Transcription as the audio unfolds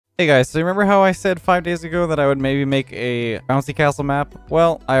Hey guys, so remember how I said 5 days ago that I would maybe make a bouncy castle map?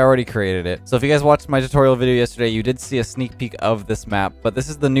 Well, I already created it. So if you guys watched my tutorial video yesterday, you did see a sneak peek of this map, but this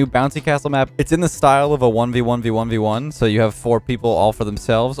is the new bouncy castle map. It's in the style of a 1v1v1v1, so you have 4 people all for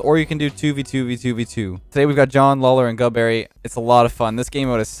themselves, or you can do 2v2v2v2. Today we've got John, Lawler, and Gubberry. It's a lot of fun. This game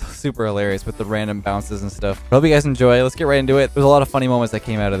mode is super hilarious with the random bounces and stuff. I hope you guys enjoy. Let's get right into it. There's a lot of funny moments that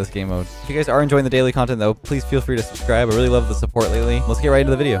came out of this game mode. If you guys are enjoying the daily content though, please feel free to subscribe. I really love the support lately. Let's get right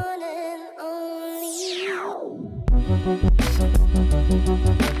into the video.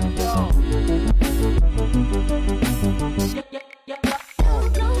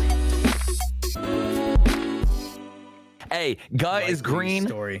 Hey, Guy is green,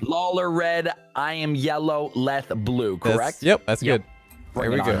 Lawler red, I am yellow, Leth blue, correct? Yep, that's good.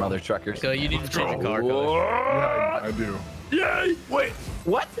 There we go, mother truckers. So you need to change the car color. Yeah, I do. Yay! Wait,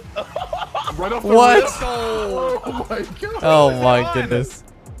 what? Right off the What? Oh my god. Oh my goodness.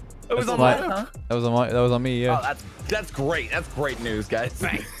 It was That's on my- mine, huh? That was on me, yeah. Oh, that's great. That's great news, guys.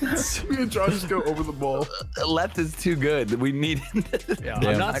 Me and John just go over the ball. Leth is too good. We need him. Yeah, Yeah.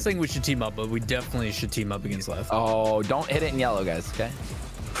 I'm not saying we should team up, but we definitely should team up against Leth. Oh, don't hit it in yellow, guys, okay?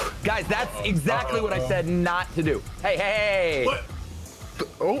 Guys, that's exactly what I said not to do. Hey, hey! What?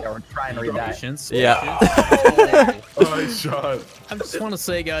 Oh, Yeah, we're trying to read that. Patience. Yeah. nice shot. I just want to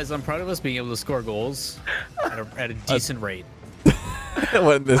say, guys, I'm proud of us being able to score goals at a decent rate.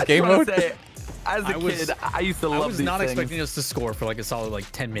 What, in this I game just wanna mode? say, as a kid, I used to love I was these not things. expecting us to score for like a solid like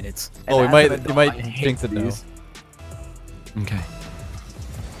 10 minutes. And Oh, as you an might adult, I hate jinx it now. these. Okay.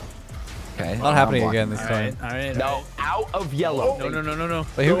 Okay. Not happening I'm again this All time. right, all right. No, out of yellow. No.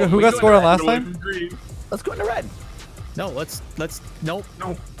 Wait, who got scored on last Away time? from green. Let's go into red. No, let's nope.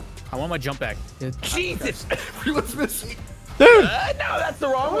 No. I want my jump back. Jesus. He was missing. Dude! No, that's the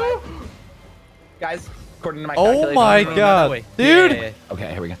wrong way. Guys, according to my Oh calculations. my no, god. way. Dude! Yeah.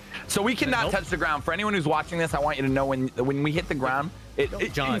 Okay, here we go. So we cannot Nope. touch the ground. For anyone who's watching this, I want you to know when we hit the ground,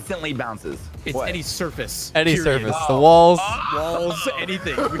 it John. instantly bounces. It's What? any surface. Any period. surface. The walls. Walls,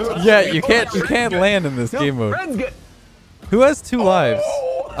 anything. Yeah, you can't land in this game mode. Red's good. Who has 2 lives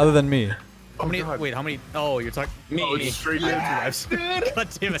other than me? How many? God. Wait, how many? Oh, you're talking. Me. Oh, it's straight in. Dude, God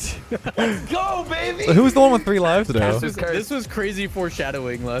damn it. let's go, baby. So who's the one with 3 lives now? This was crazy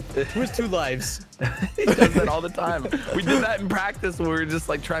foreshadowing, Leth. Who has 2 lives? He does that all the time. We did that in practice when we were just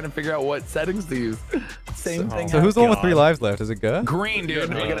like trying to figure out what settings to use. Same thing. So who's the one with 3 God. lives left? Is it Gus? Green,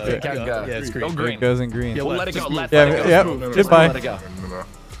 dude. We gotta take out go. Yeah, it's green. Go It green. goes in green. Yeah, We'll let it go. Just Let Yeah, it go. yeah. No, no, no, Goodbye. Let it go.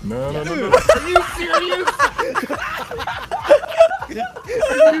 No. Are you serious?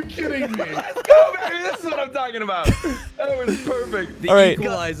 Are you kidding me? Let's go, baby. This is what I'm talking about. That was perfect. All right.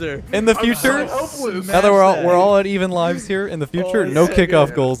 Equalizer. In the I'm future, so helpless. now that we're all at even lives here, in the future, no yeah,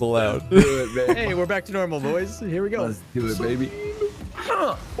 kickoff goals allowed. Do it, baby. Hey, we're back to normal, boys. Here we go. Let's do it, baby.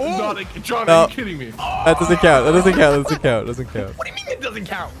 John, No. are you kidding me? That doesn't count. That doesn't count. That doesn't count. Doesn't count. What do you mean it doesn't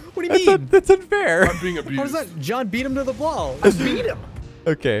count? What do you mean? That's unfair. I'm being abused. How does that? John beat him to the ball. I beat him.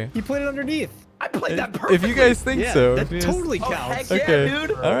 Okay. He played it underneath. I played that perfectly. If you guys think Yeah, so. that if you just- totally Oh, counts. heck yeah, Okay.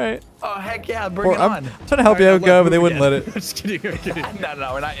 dude. All right. Oh, heck yeah. Bring Well, it I'm on. trying to help you out, Gov, but they wouldn't let it. I'm just kidding. I'm kidding.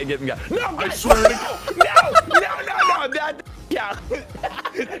 No, we're not getting go. No, I guys, swear to no. That, yeah.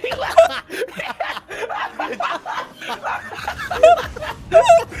 He left.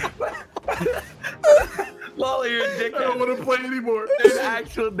 Lolly, you're a I don't dickhead. want to play anymore. You're an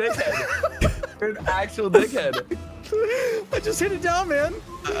actual dickhead. You're an actual dickhead. I just hit it down, man.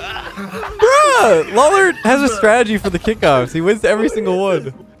 Bruh! Lawler has a strategy for the kickoffs. He wins every single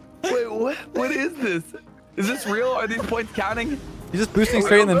one. Wait, what? What is this? Is this real? Are these points counting? He's just boosting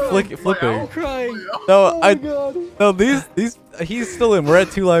straight and then flipping. I'm crying. No, God. no, he's still in. We're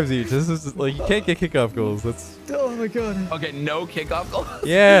at 2 lives each. This is like, you can't get kickoff goals. That's, Oh my god. Okay, no kickoff goals.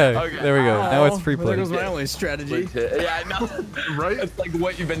 yeah. Okay. There we go. Now it's free Well, there play. goes my only strategy. Yeah, I know. Right? It's like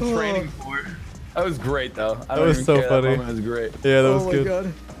what you've been training for. That was great, though. I That don't was even so care. funny. That moment was great. Yeah, that was Oh my good.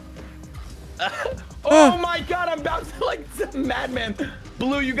 god. Oh my god, I'm bouncing like some madman.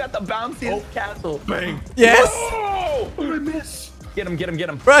 Blue, you got the bounciest castle. Bang. Yes! Oh! What did I miss? Get him, get him, get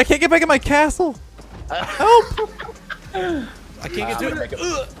him. Bro, I can't get back in my castle. Help! I can't get to it.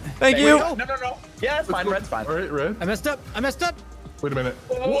 Ugh. Thank Wait, you. No, no, no. Yeah, that's fine. Red's fine. All right, red. I messed up. I messed up. Wait a minute.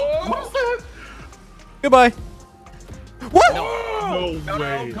 Oh. What's that? Goodbye. What? No No,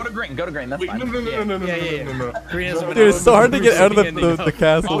 way. no, go to green. Go to green. That's Wait, fine. no. Yeah. No. Green hasn't been Dude, it's out so hard to get out of recently the enough.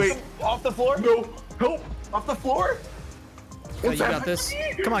 castle. Wait. Off the floor? No. Help. Off the floor? Go, you got this.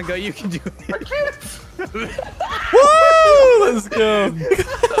 Come on, go. You can do it. I can't. Woo! Let's go.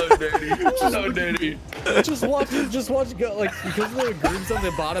 So dirty. So dirty. Just watch go. Like, because of the grooves on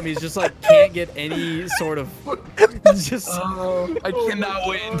the bottom, he's just like can't get any sort of. Just. I cannot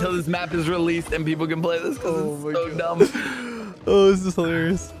wait until this map is released and people can play this because it's so dumb. Oh, this is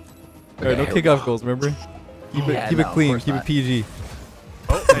hilarious. All right, no Okay, kickoff goals. Remember, keep it clean, keep it PG.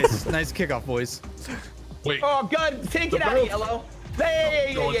 Oh, nice kickoff, boys. Wait. Oh, God. Take it out, Yellow.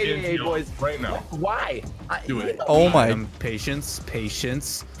 Hey, boys. Right now. Why? Do it. Oh my. Patience.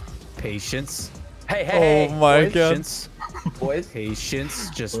 Hey. Oh my boys. God. Patience. Boys. Patience.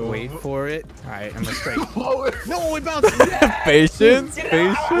 Just wait for it. All right, I'm gonna strike. Blow it. No, it bounced. Patience. Get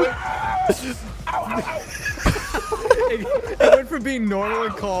it out. It went from being normal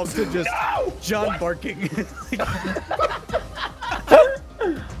and calm to just John barking. I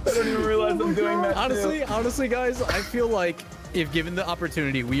don't even realize I'm doing that. Honestly, guys, I feel like if given the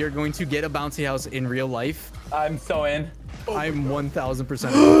opportunity, we are going to get a bouncy house in real life. I'm so in. I'm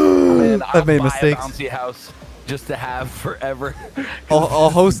 1,000%. Man, I've made buy mistakes. A bouncy house just to have forever. I'll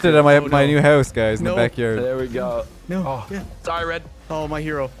host it at my no. new house, guys, in the No. backyard. There we go. No. Oh, Yeah. sorry, Red. Oh, my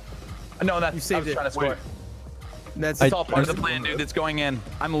hero. No, that's You saved I was it. trying to score. Wait. That's It's all part of the plan, dude. It's going in.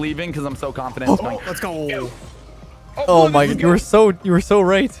 I'm leaving because I'm so confident. It's going. Let's go. Oh my God, you were so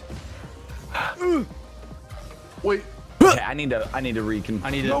right. Wait. Okay, I need to recon. I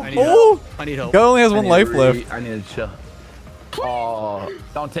need Oh, help. guy only has one life left. I need to chill. Oh,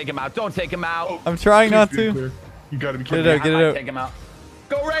 don't take him out. Don't take him out. I'm trying not Please be to. clear. You gotta be Get it careful. out, get I it might out. take him out.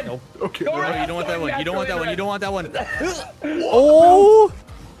 Go Red. Okay. Go No, Red. you don't want that one. You don't want that one. You don't want that one. Oh,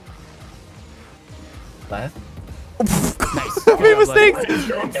 Left. Nice. I made mistakes.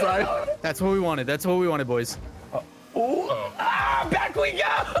 You're on side. That's what we wanted. That's what we wanted, boys. Ooh. Ah, back we go.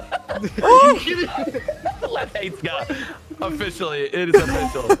 Left hates go. Officially, it is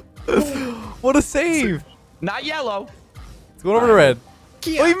official. What a save. Not yellow. Let's go over to red. Oh,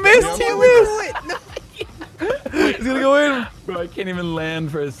 he missed. He missed. He's gonna go in. Bro, I can't even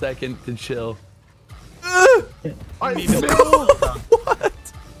land for a second to chill. I What?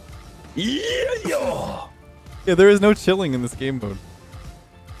 Yeah. Yeah, there is no chilling in this game mode.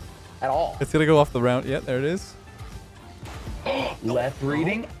 At all. It's gonna go off the round. Yeah, there it is. Left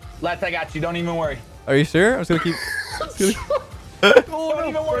reading. Left, I got you. Don't even worry. Are you sure? I'm just gonna keep. Don't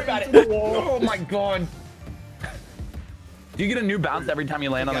even worry about it. Oh my God. Do you get a new bounce every time you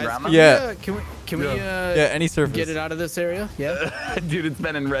land on the ground? Though? Yeah. Can we Yeah, any surface. get it out of this area? Yeah. Dude, it's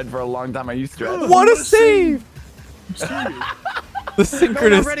been in red for a long time. Are you stressed? What a save! The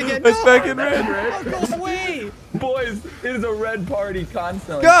synchronous. red again. It's No, back in red. Go away. Boys, it is a red party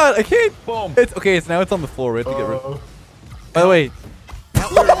constantly. God, I can't. Boom. It's okay. It's now. It's on the floor. We have to get rid. By the way,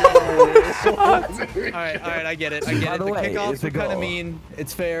 All right, I get it. I get By it. the The way, kickoffs it's a are kind of goal. mean.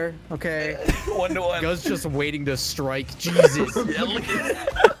 It's fair. Okay. 1-1. Go's just waiting to strike. Jesus. Yeah, look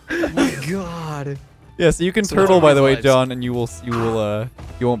at Oh my God. yeah. So you can So turtle, that's by the way, lives. John, and you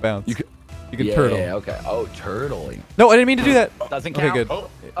won't bounce. You can turtle. Yeah, okay. Oh, turtling. No, I didn't mean to do that. Doesn't Okay, count.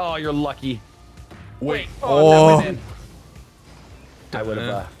 good. Oh, you're lucky. Wait. Oh. That went in. I would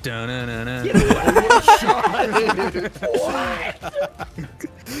have.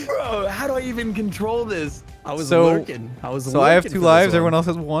 Bro, how do I even control this? I was So- lurking. So I have 2 lives. Everyone else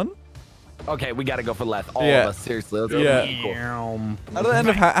has 1. Okay, we gotta go for Leth. All Yeah. of us, seriously. Let's go. Yeah. Damn. How did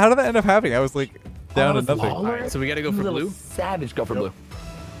that end up happening? I was like down to nothing. All right, so we gotta go for blue. Savage, go for blue.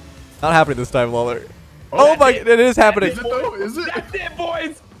 Not happening this time, Lawler. Oh my! It is happening. Is it though? Is it? That's it,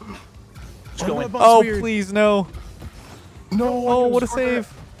 boys. Going. Oh please no! No. Oh what a save!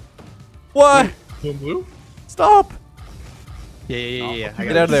 What? Blue, blue? Stop! Yeah.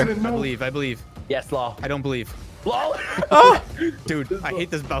 Get out of there. I believe. Yes, Law. I don't believe. Lol. Oh! Dude, I hate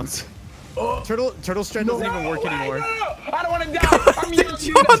this bounce. Turtle strength doesn't even work anymore. I don't want to die. I'm young,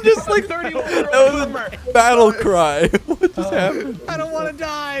 dude. John just like 31 that was a battle cry. What just happened? I don't want to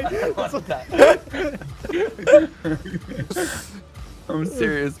die. I'm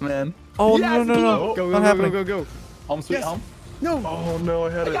serious, man. Oh Yes, no! Go, Not happening. go. Home sweet Yes. home. No. Oh no,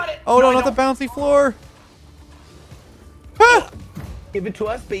 I had it. Got it. Oh no! I Not the don't. bouncy floor. Ah! Give it to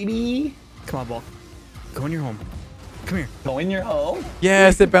us, baby. Come on, ball. Go in your home. Come here. Go in your home.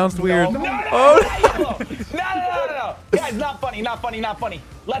 Yes, it bounced weird. No, no, Oh! no. Guys, not funny.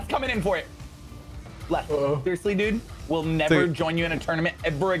 Let's come in for it. Left. Seriously, dude, we'll never Dude. join you in a tournament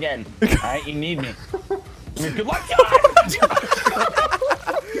ever again. All right, you need me. Good luck,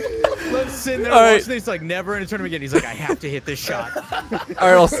 Let's sit there All right. watching this like never in a tournament again. He's like, I have to hit this shot. All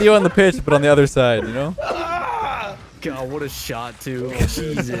right, I'll see you on the pitch, but on the other side, you know. God, what a shot, too.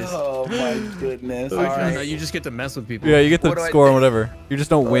 Jesus. Oh my goodness. All All right. right. You just get to mess with people. Yeah, you get What to do I score do? and whatever. You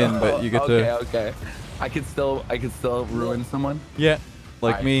just don't win, but you get to. Okay. I could still ruin someone. Yeah,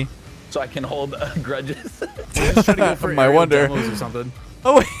 like Alright. me. So I can hold grudges. Just trying to go for My aerial wonder. demos or something.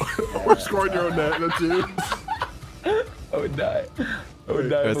 Oh wait. We're scoring your own net. That's it. I would die. I would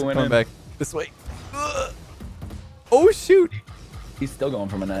die Alright, if so I went come in. back this way. Oh shoot. He's still going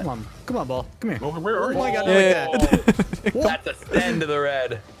from a net. Come on, ball. Come here. Oh, where are Oh you? my god, Yeah. like that. That's a stand to the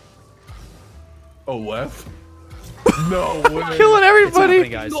red. Oh, Leth? No way. Killing It's everybody.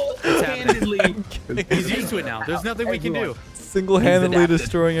 happening, guys. It's happening. Handedly. He's used to it now. There's nothing we can do. Single-handedly He's adapted.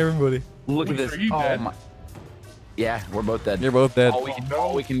 destroying everybody. Look at Wait, this. are you Oh dead? my. Yeah, we're both dead. You're both dead.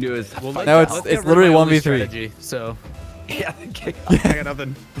 All we can do is Well, fight Now out. it's- let's get literally rid of my only 1v3. strategy, so Yeah, kick I got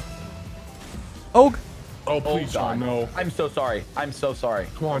nothing. Oh. Oh, Oh, please, God. Sean, no. I'm so sorry. I'm so sorry.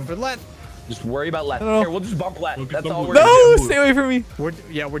 Come on. For Leth. Just worry about Leth. No. Here, we'll just bump Leth. Look at That's them all we're blue. gonna No, do. stay away from me.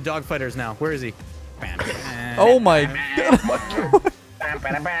 We're dog fighters now. Where is he? Oh my god.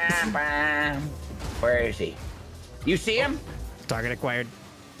 Where is he? You see him? Target acquired.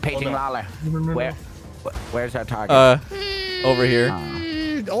 Paging Lawler. Where? Where's our target? Over here.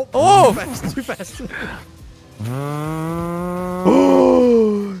 Oh, Oh! too fast, too fast.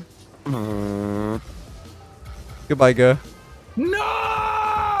 Goodbye, go. No!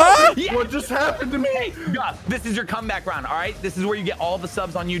 Yeah. What just happened to me? Hey, Gus, this is your comeback round, all right? This is where you get all the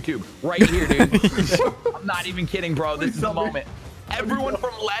subs on YouTube. Right here, dude. I'm not even kidding, bro. This is the moment. Everyone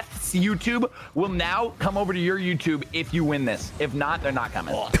from Leth's YouTube will now come over to your YouTube if you win this. If not, they're not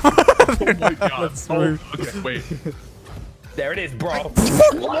coming. Oh my god. Oh, okay, wait. There it is, bro.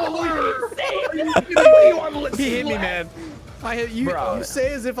 He hit me, man. You Bro. you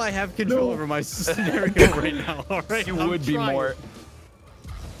say as if I have control over my scenario right now. All right, You I'm would be trying. more.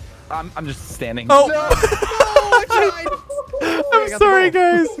 I'm just standing. Oh, I tried. I'm sorry,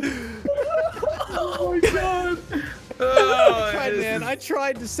 guys. Oh my god. Oh, I tried, man. I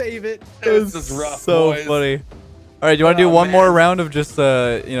tried to save it. This is rough, So boys. funny. All right, do you want to do Oh, one man. more round of just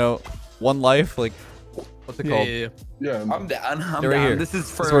you know, one life? Like, what's it called? Yeah. Yeah. I'm down. I'm They're right down. here. This is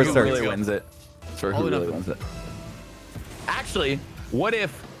for This is where it who starts. really wins it. It's for All who or really nothing. wins it. Actually, what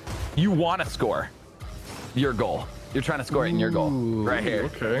if you want to score your goal? You're trying to score it in your goal. Right here.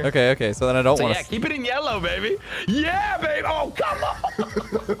 Okay. Okay. So then I don't So want yeah, to. keep it in yellow, baby. Yeah, baby. Oh, come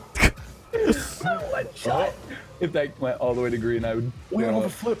on. One shot. If that went all the way to green, I would. We have a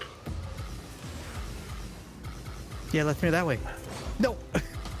flip. Yeah, let's me that way. No.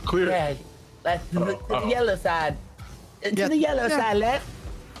 Clear. Yeah, let's to the yellow side. To Yeah, the yellow yeah. side, left.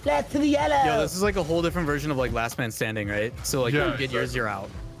 Left to the yellow. Yo, this is like a whole different version of like Last Man Standing, right? So like Yeah, you get yours, you're out.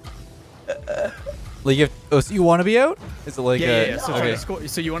 Like, so you want to be out? Is it like Yeah. So, try okay. to score,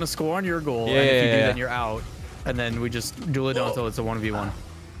 so you want to score on your goal, Yeah, and if you yeah, do, yeah. then you're out. And then we just duel it until it's a 1v1.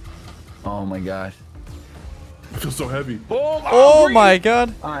 Oh my gosh. I feel so heavy. Oh my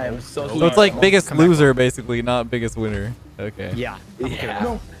god. I am so So it's like biggest Come back. loser, basically, not biggest winner. Okay. Yeah. I'm okay with that.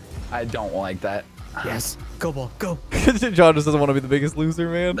 Yeah. I don't like that. Yes. Go ball. Go. John just doesn't want to be the biggest loser,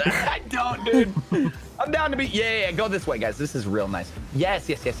 man. I don't, dude. I'm down to be. Yeah. Go this way, guys. This is real nice. Yes.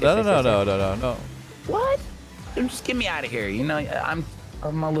 No. What? Dude, just get me out of here. You know, I'm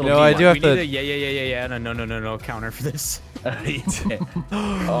a little. No, I do have We need to. a yeah. No counter for this.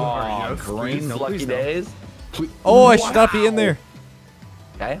 Oh, green No, lucky please no. days. Oh, I should not be in there.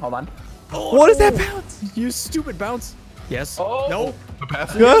 Okay, hold on. What is that bounce? You stupid bounce. Yes. Oh. No. The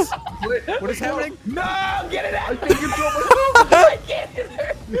pass. Gus? What is happening? No, get it out. I can't get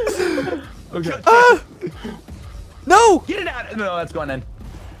there. Okay. No! Get it out. No, that's going in.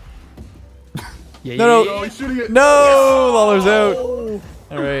 Yeah. No. Oh, he's shooting it. No! Lawler's out. All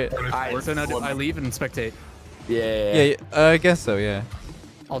right. Alright, So now do I leave and spectate? Yeah. I guess so. Yeah.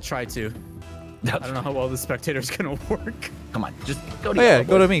 I'll try to. I don't know how well the spectator's gonna work. Come on, just go to Oh yeah, yellow,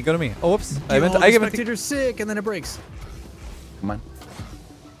 go to boys. me. Go to me. Oh whoops. I Yo, meant. the I meant. spectator's sick, and then it breaks. Come on.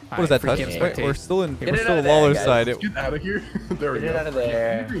 What was that touch? Freaking Wait, spectate. we're still in. Get We're it still out of there, Lawler's guys. side. Get out of here. There we Get go. it out of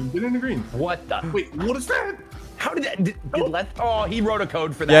there. Get in the green. What the? Wait, what is that? How did that? Did Leth? Oh, he wrote a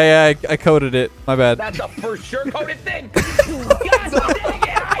code for that. Yeah. I coded it. My bad. That's a for sure coded thing. God dang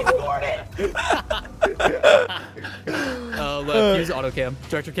it! I scored it. Left, use auto cam.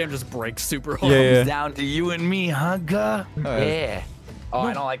 Director cam just breaks super hard. Yeah. It's down to you and me, huh, Guh? Alright. Yeah. Oh,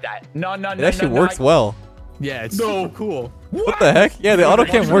 I don't like that. No. It actually works well. Yeah, it's No. super cool. What the heck? Yeah, the auto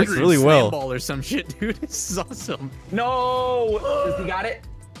cam Watch works like really slam well. Ball or some shit, dude. This is awesome. No. Does he got it?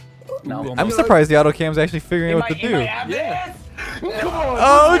 No. I'm surprised the auto cam's actually figuring out what to Am I do. have Yeah. this? Come on.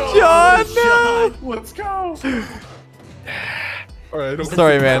 Oh, John, no! Let's go. All right. I don't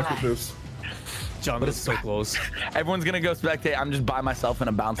Sorry, man. with this. John, this is so close. Everyone's gonna go spectate. I'm just by myself in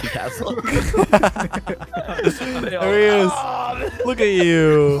a bouncy castle. There he is. Look at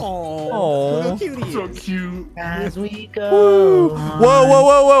you. Oh. Oh. So cute. As we go.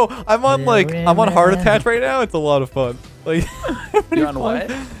 Whoa. I'm on heart attach right now. It's a lot of fun. Like You're on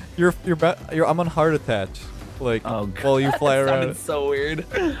what? I'm on heart attach. Like Oh, God. while you fly That around. sounded so weird.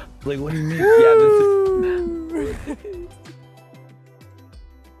 Like, what do you mean? Yeah, this is